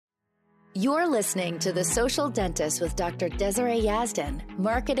You're listening to The Social Dentist with Dr. Desiree Yazdan,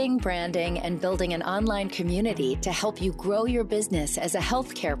 marketing, branding, and building an online community to help you grow your business as a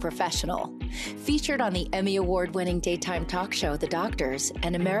healthcare professional. Featured on the Emmy Award-winning daytime talk show, The Doctors,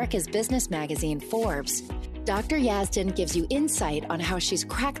 and America's business magazine, Forbes, Dr. Yazdan gives you insight on how she's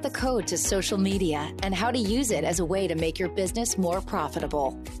cracked the code to social media and how to use it as a way to make your business more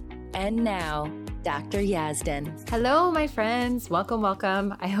profitable. And now, Dr. Yazdan. Hello, my friends. Welcome,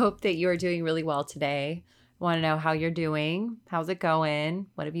 welcome. I hope that you're doing really well today. I want to know how you're doing. How's it going?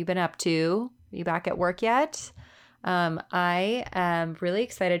 What have you been up to? Are you back at work yet? I am really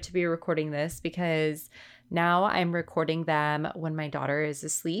excited to be recording this because now I'm recording them when my daughter is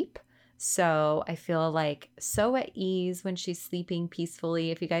asleep. So I feel like so at ease when she's sleeping peacefully.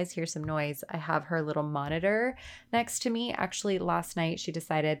 If you guys hear some noise, I have her little monitor next to me. Actually, last night she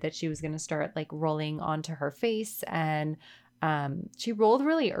decided that she was going to start like rolling onto her face, and she rolled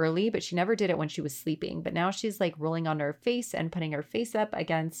really early, but she never did it when she was sleeping. But now she's like rolling onto her face and putting her face up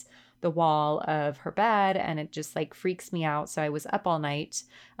against the wall of her bed, and it just like freaks me out. So I was up all night.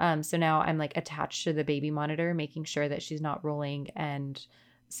 So now I'm like attached to the baby monitor, making sure that she's not rolling and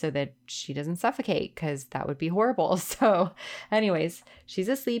so that she doesn't suffocate, because that would be horrible. So anyways, she's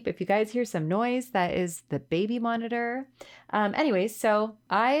asleep. If you guys hear some noise, that is the baby monitor. Anyways, so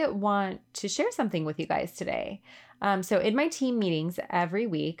I want to share something with you guys today. So in my team meetings every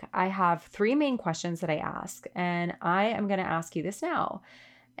week, I have 3 main questions that I ask, and I am going to ask you this now.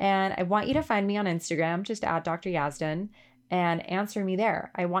 And I want you to find me on Instagram, just at Dr. Yazdan, and answer me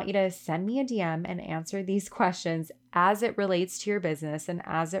there. I want you to send me a DM and answer these questions as it relates to your business and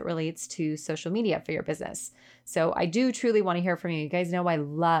as it relates to social media for your business. So I do truly want to hear from you. You guys know I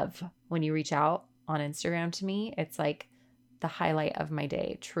love when you reach out on Instagram to me. It's like the highlight of my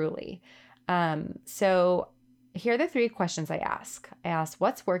day, truly. So here are the 3 questions I ask. I ask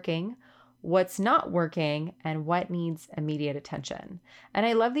what's working, what's not working, and what needs immediate attention. And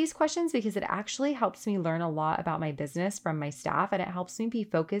I love these questions because it actually helps me learn a lot about my business from my staff, and it helps me be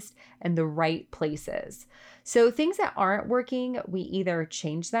focused in the right places. So things that aren't working, we either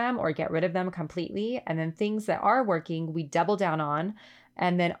change them or get rid of them completely. And then things that are working, we double down on.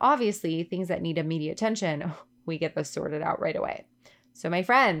 And then obviously things that need immediate attention, we get those sorted out right away. So my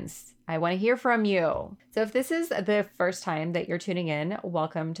friends, I want to hear from you. So if this is the first time that you're tuning in,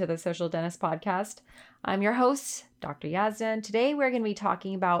 welcome to the Social Dentist Podcast. I'm your host, Dr. Yazdan. Today, we're going to be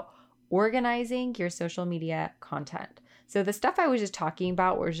talking about organizing your social media content. So the stuff I was just talking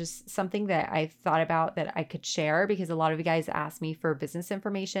about was just something that I thought about that I could share, because a lot of you guys asked me for business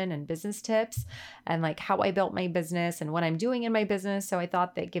information and business tips and like how I built my business and what I'm doing in my business. So I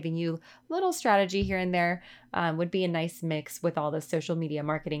thought that giving you a little strategy here and there would be a nice mix with all the social media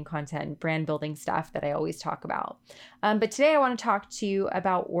marketing content and brand building stuff that I always talk about. But today I want to talk to you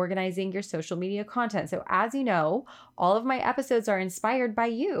about organizing your social media content. So as you know, all of my episodes are inspired by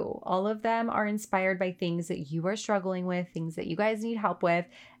you. All of them are inspired by things that you are struggling with, things that you guys need help with,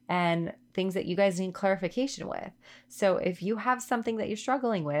 and things that you guys need clarification with. So if you have something that you're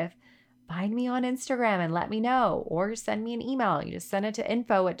struggling with, find me on Instagram and let me know, or send me an email. You just send it to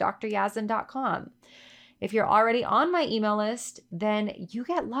info@dryazdan.com. If you're already on my email list, then you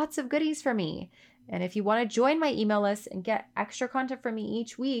get lots of goodies from me. And if you want to join my email list and get extra content from me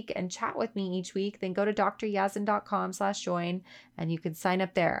each week and chat with me each week, then go to dryazdan.com/join and you can sign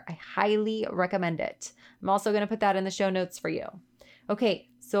up there. I highly recommend it. I'm also going to put that in the show notes for you. Okay,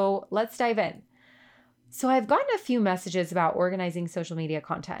 so let's dive in. So I've gotten a few messages about organizing social media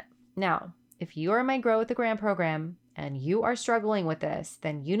content. Now, if you are in my Grow with the Gram program and you are struggling with this,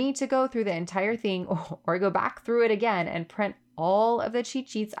 then you need to go through the entire thing or go back through it again and print all of the cheat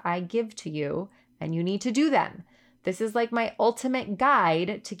sheets I give to you, and you need to do them. This is like my ultimate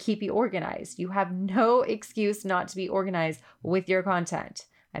guide to keep you organized. You have no excuse not to be organized with your content.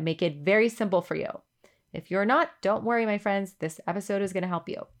 I make it very simple for you. If you're not, don't worry, my friends. This episode is going to help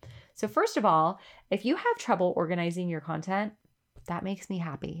you. So first of all, if you have trouble organizing your content, that makes me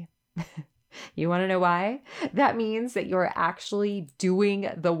happy. You want to know why? That means that you're actually doing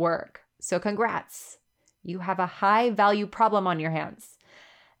the work. So congrats. You have a high value problem on your hands.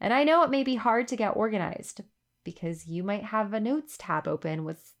 And I know it may be hard to get organized because you might have a notes tab open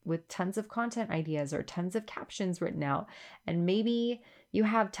with tons of content ideas or tons of captions written out. And maybe you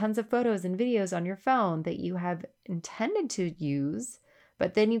have tons of photos and videos on your phone that you have intended to use,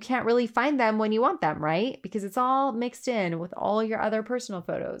 but then you can't really find them when you want them, right? Because it's all mixed in with all your other personal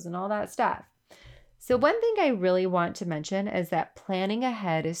photos and all that stuff. So one thing I really want to mention is that planning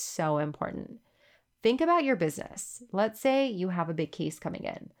ahead is so important. Think about your business. Let's say you have a big case coming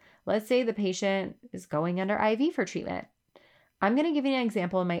in. Let's say the patient is going under IV for treatment. I'm going to give you an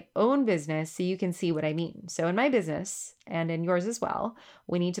example in my own business so you can see what I mean. So in my business and in yours as well,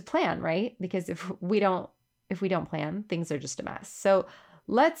 we need to plan, right? Because if we don't plan, things are just a mess. So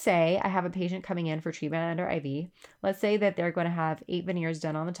let's say I have a patient coming in for treatment under IV. Let's say that they're going to have 8 veneers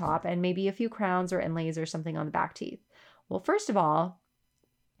done on the top and maybe a few crowns or inlays or something on the back teeth. Well, first of all,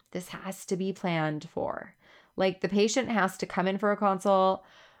 this has to be planned for. Like the patient has to come in for a consult.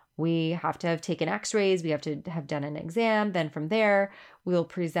 We have to have taken x-rays. We have to have done an exam. Then from there, we'll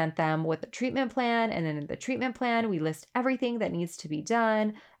present them with a treatment plan. And then in the treatment plan, we list everything that needs to be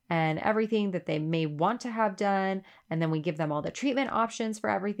done and everything that they may want to have done. And then we give them all the treatment options for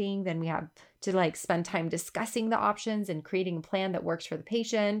everything. Then we have to spend time discussing the options and creating a plan that works for the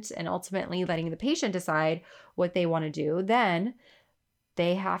patient and ultimately letting the patient decide what they want to do. Then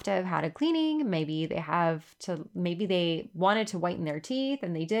they have to have had a cleaning. Maybe they wanted to whiten their teeth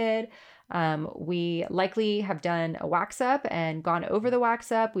and they did. We likely have done a wax up and gone over the wax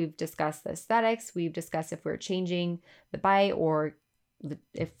up. We've discussed the aesthetics. We've discussed if we're changing the bite or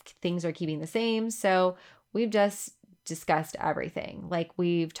if things are keeping the same. So we've just discussed everything. Like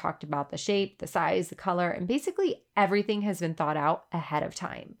we've talked about the shape, the size, the color, and basically everything has been thought out ahead of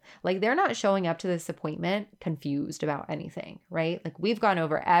time. Like they're not showing up to this appointment confused about anything, right? Like we've gone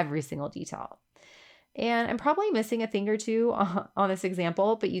over every single detail. And I'm probably missing a thing or two on this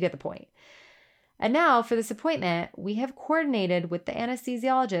example, but you get the point. And now for this appointment, we have coordinated with the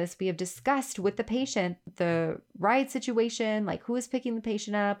anesthesiologist. We have discussed with the patient the ride situation, like who is picking the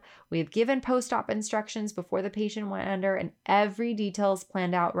patient up. We have given post-op instructions before the patient went under, and every detail is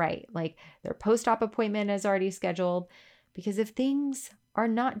planned out right. Like their post-op appointment is already scheduled, because if things are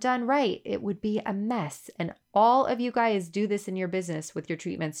not done right, it would be a mess. And all of you guys do this in your business with your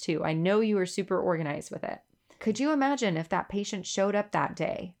treatments too. I know you are super organized with it. Could you imagine if that patient showed up that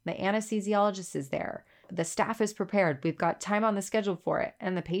day? The anesthesiologist is there. The staff is prepared. We've got time on the schedule for it.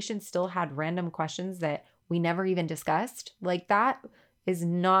 And the patient still had random questions that we never even discussed. Like that is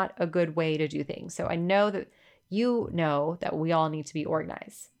not a good way to do things. So I know that you know that we all need to be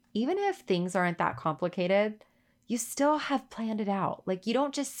organized. Even if things aren't that complicated, you still have planned it out. Like you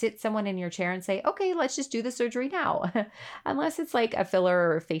don't just sit someone in your chair and say, okay, let's just do the surgery now. Unless it's like a filler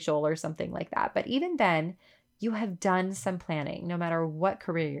or a facial or something like that. But even then, you have done some planning, no matter what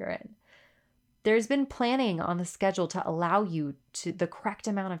career you're in. There's been planning on the schedule to allow you to the correct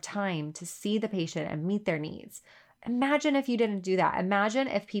amount of time to see the patient and meet their needs. Imagine if you didn't do that. Imagine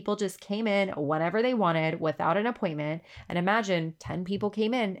if people just came in whenever they wanted without an appointment. And imagine 10 people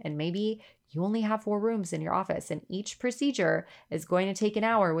came in and maybe you only have 4 rooms in your office and each procedure is going to take an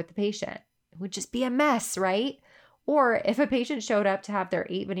hour with the patient. It would just be a mess, right? Or if a patient showed up to have their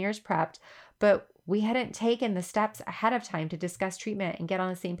 8 veneers prepped, but we hadn't taken the steps ahead of time to discuss treatment and get on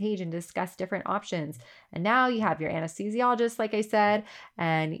the same page and discuss different options. And now you have your anesthesiologist, like I said,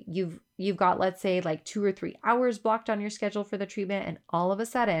 and you've got, let's say, like 2 or 3 hours blocked on your schedule for the treatment. And all of a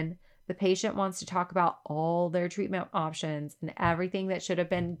sudden, the patient wants to talk about all their treatment options and everything that should have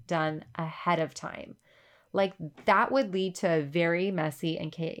been done ahead of time. Like that would lead to a very messy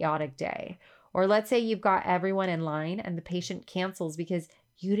and chaotic day. Or let's say you've got everyone in line and the patient cancels because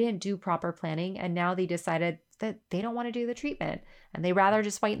you didn't do proper planning and now they decided that they don't want to do the treatment and they rather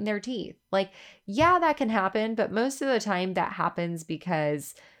just whiten their teeth. Like, yeah, that can happen, but most of the time that happens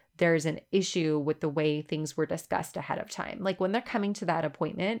because there's an issue with the way things were discussed ahead of time. Like when they're coming to that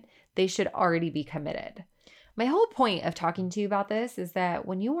appointment, they should already be committed. My whole point of talking to you about this is that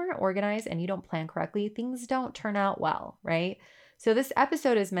when you aren't organized and you don't plan correctly, things don't turn out well, right? So this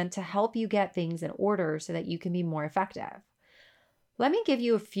episode is meant to help you get things in order so that you can be more effective. Let me give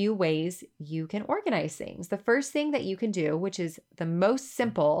you a few ways you can organize things. The first thing that you can do, which is the most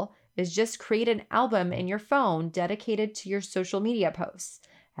simple, is just create an album in your phone dedicated to your social media posts.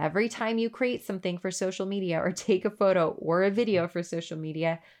 Every time you create something for social media or take a photo or a video for social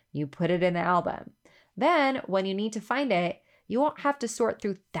media, you put it in the album. Then when you need to find it, you won't have to sort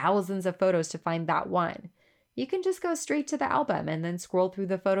through thousands of photos to find that one. You can just go straight to the album and then scroll through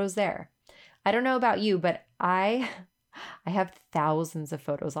the photos there. I don't know about you, but I have thousands of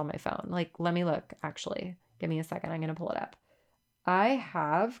photos on my phone. Like, let me look, actually. Give me a second. I'm going to pull it up. I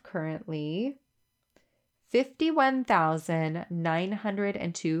have currently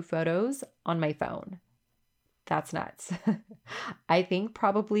 51,902 photos on my phone. That's nuts. I think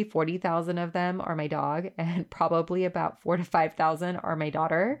probably 40,000 of them are my dog and probably about 4,000 to 5,000 are my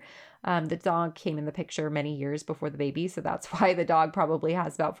daughter. The dog came in the picture many years before the baby, so that's why the dog probably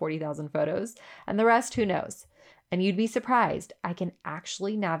has about 40,000 photos. And the rest, who knows? And you'd be surprised. I can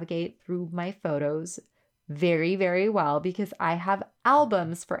actually navigate through my photos very, very well because I have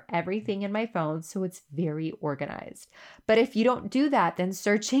albums for everything in my phone, so it's very organized. But if you don't do that, then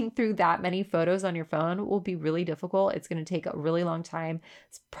searching through that many photos on your phone will be really difficult. It's going to take a really long time.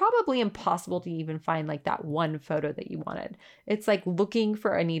 It's probably impossible to even find like that one photo that you wanted. It's like looking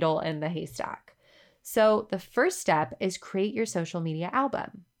for a needle in the haystack. So the first step is create your social media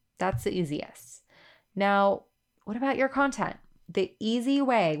album. That's the easiest. Now, what about your content? The easy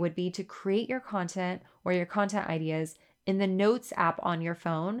way would be to create your content or your content ideas in the Notes app on your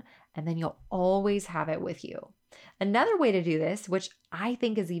phone, and then you'll always have it with you. Another way to do this, which I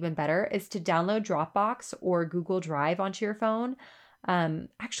think is even better, is to download Dropbox or Google Drive onto your phone.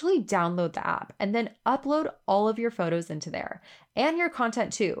 Actually download the app and then upload all of your photos into there and your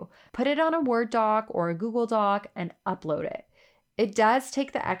content too. Put it on a Word doc or a Google Doc and upload it. It does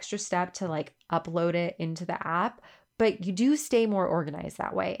take the extra step to like upload it into the app, but you do stay more organized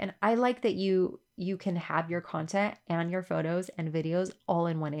that way. And I like that you can have your content and your photos and videos all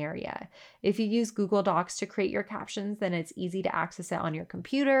in one area. If you use Google Docs to create your captions, then it's easy to access it on your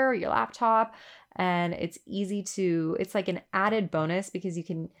computer or your laptop. And it's like an added bonus because you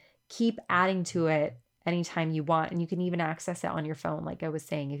can keep adding to it anytime you want. And you can even access it on your phone, like I was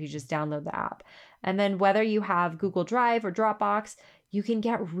saying, if you just download the app. And then whether you have Google Drive or Dropbox, you can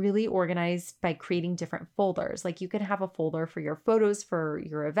get really organized by creating different folders. Like you can have a folder for your photos for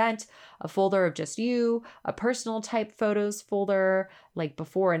your event, a folder of just you, a personal type photos folder, like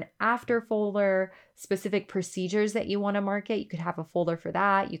before and after folder, specific procedures that you want to market. You could have a folder for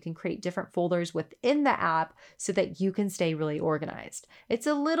that. You can create different folders within the app so that you can stay really organized. It's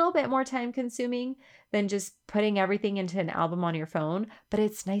a little bit more time consuming than just putting everything into an album on your phone, but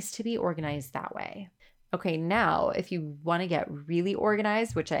it's nice to be organized that way. Okay, now if you want to get really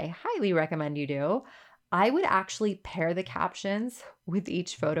organized, which I highly recommend you do, I would actually pair the captions with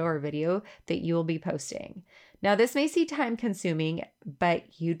each photo or video that you will be posting. Now, this may seem time consuming,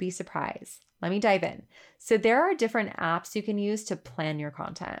 but you'd be surprised. Let me dive in. So there are different apps you can use to plan your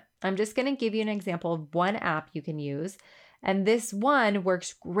content. I'm just going to give you an example of one app you can use. And this one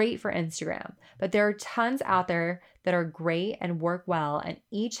works great for Instagram, but there are tons out there that are great and work well and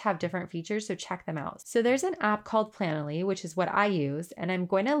each have different features, so check them out. So there's an app called Planoly, which is what I use, and I'm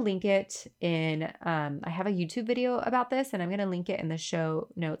going to link it in, I have a YouTube video about this and I'm going to link it in the show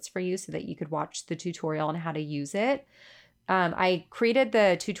notes for you so that you could watch the tutorial on how to use it. I created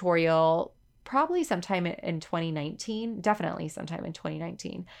the tutorial probably sometime in 2019, definitely sometime in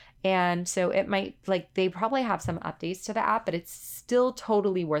 2019. And so it might, like, they probably have some updates to the app, but it's still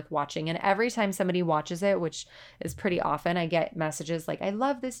totally worth watching. And every time somebody watches it, which is pretty often, I get messages like, I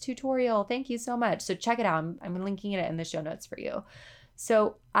love this tutorial. Thank you so much. So check it out. I'm linking it in the show notes for you.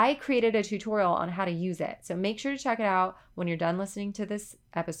 So I created a tutorial on how to use it. So make sure to check it out when you're done listening to this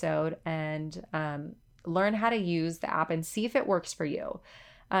episode and learn how to use the app and see if it works for you.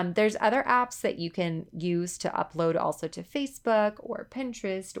 There's other apps that you can use to upload also to Facebook or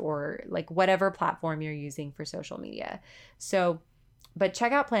Pinterest or like whatever platform you're using for social media. So, but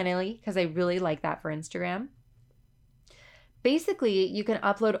check out Planoly because I really like that for Instagram. Basically, you can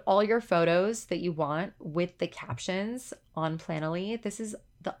upload all your photos that you want with the captions on Planoly. This is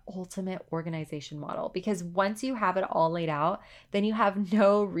the ultimate organization model because once you have it all laid out, then you have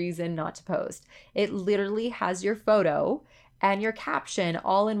no reason not to post. It literally has your photo and your caption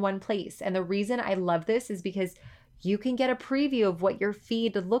all in one place. And the reason I love this is because you can get a preview of what your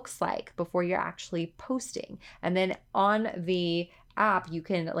feed looks like before you're actually posting. And then on the app, you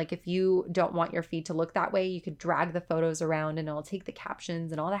can, like, if you don't want your feed to look that way, you could drag the photos around and it'll take the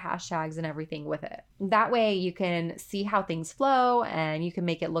captions and all the hashtags and everything with it. That way you can see how things flow and you can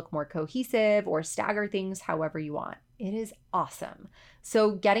make it look more cohesive or stagger things however you want. It is awesome.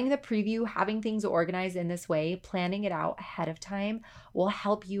 So getting the preview, having things organized in this way, planning it out ahead of time will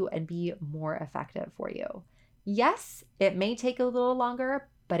help you and be more effective for you. Yes, it may take a little longer,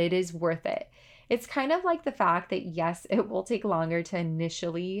 but it is worth it. It's kind of like the fact that, yes, it will take longer to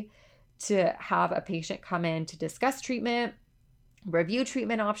initially to have a patient come in to discuss treatment, review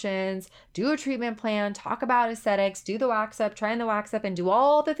treatment options, do a treatment plan, talk about aesthetics, do the wax up, try on the wax up, and do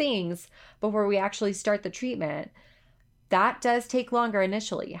all the things before we actually start the treatment. That does take longer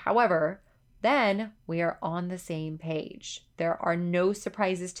initially. However, then we are on the same page. There are no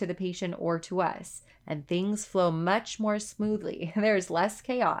surprises to the patient or to us, and things flow much more smoothly. There's less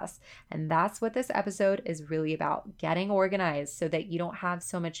chaos, and that's what this episode is really about, getting organized so that you don't have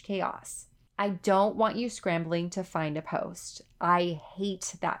so much chaos. I don't want you scrambling to find a post. I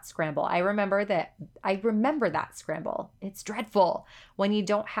hate that scramble. I remember that scramble. It's dreadful. When you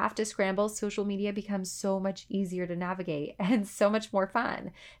don't have to scramble, social media becomes so much easier to navigate and so much more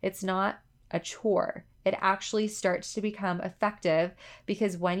fun. It's not a chore. It actually starts to become effective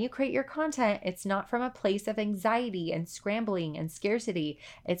because when you create your content, it's not from a place of anxiety and scrambling and scarcity.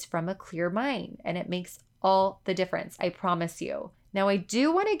 It's from a clear mind, and it makes all the difference, I promise you. Now, I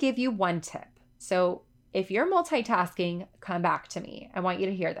do want to give you one tip. So if you're multitasking, come back to me. I want you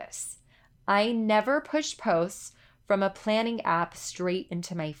to hear this. I never push posts from a planning app straight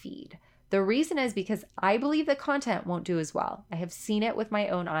into my feed. The reason is because I believe the content won't do as well. I have seen it with my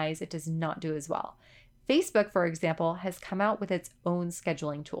own eyes. It does not do as well. Facebook, for example, has come out with its own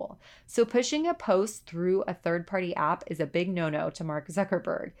scheduling tool. So pushing a post through a third-party app is a big no-no to Mark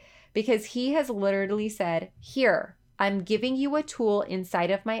Zuckerberg because he has literally said, here, I'm giving you a tool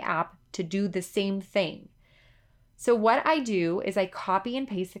inside of my app to do the same thing. So what I do is I copy and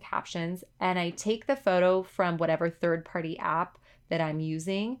paste the captions and I take the photo from whatever third-party app that I'm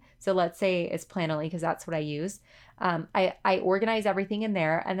using. So let's say it's Planoly because that's what I use. I organize everything in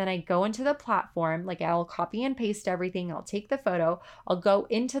there and then I go into the platform, like I'll copy and paste everything. I'll take the photo, I'll go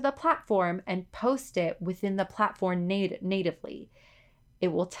into the platform and post it within the platform natively. It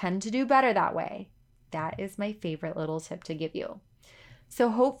will tend to do better that way. That is my favorite little tip to give you. So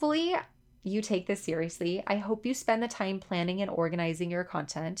hopefully you take this seriously. I hope you spend the time planning and organizing your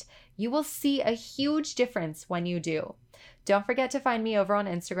content. You will see a huge difference when you do. Don't forget to find me over on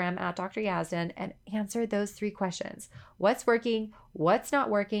Instagram at Dr. Yazdan and answer those 3 questions. What's working, what's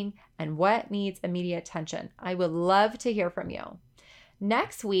not working, and what needs immediate attention? I would love to hear from you.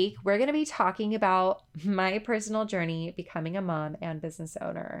 Next week, we're going to be talking about my personal journey becoming a mom and business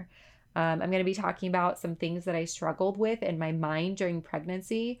owner. I'm going to be talking about some things that I struggled with in my mind during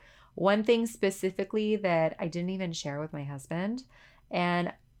pregnancy. One thing specifically that I didn't even share with my husband.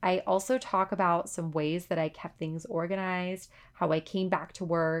 And I also talk about some ways that I kept things organized, how I came back to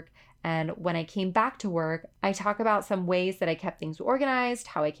work. And when I came back to work, I talk about some ways that I kept things organized,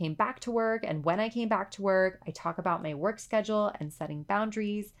 how I came back to work. And when I came back to work, I talk about my work schedule and setting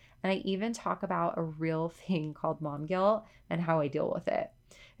boundaries. And I even talk about a real thing called mom guilt and how I deal with it.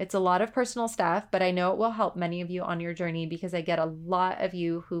 It's a lot of personal stuff, but I know it will help many of you on your journey because I get a lot of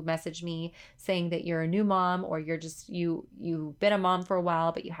you who message me saying that you're a new mom or you've been a mom for a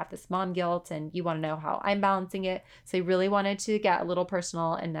while, but you have this mom guilt and you want to know how I'm balancing it. So I really wanted to get a little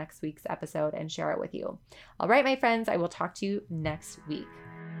personal in next week's episode and share it with you. All right, my friends, I will talk to you next week.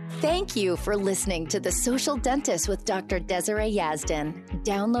 Thank you for listening to The Social Dentist with Dr. Desiree Yazdan.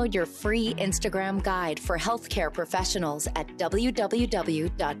 Download your free Instagram guide for healthcare professionals at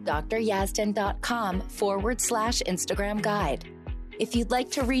www.dryazdan.com/Instagram guide. If you'd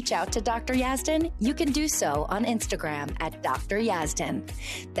like to reach out to Dr. Yazdan, you can do so on Instagram at Dr. Yazdan.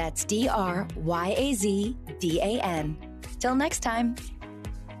 That's DRYAZDAN. Till next time.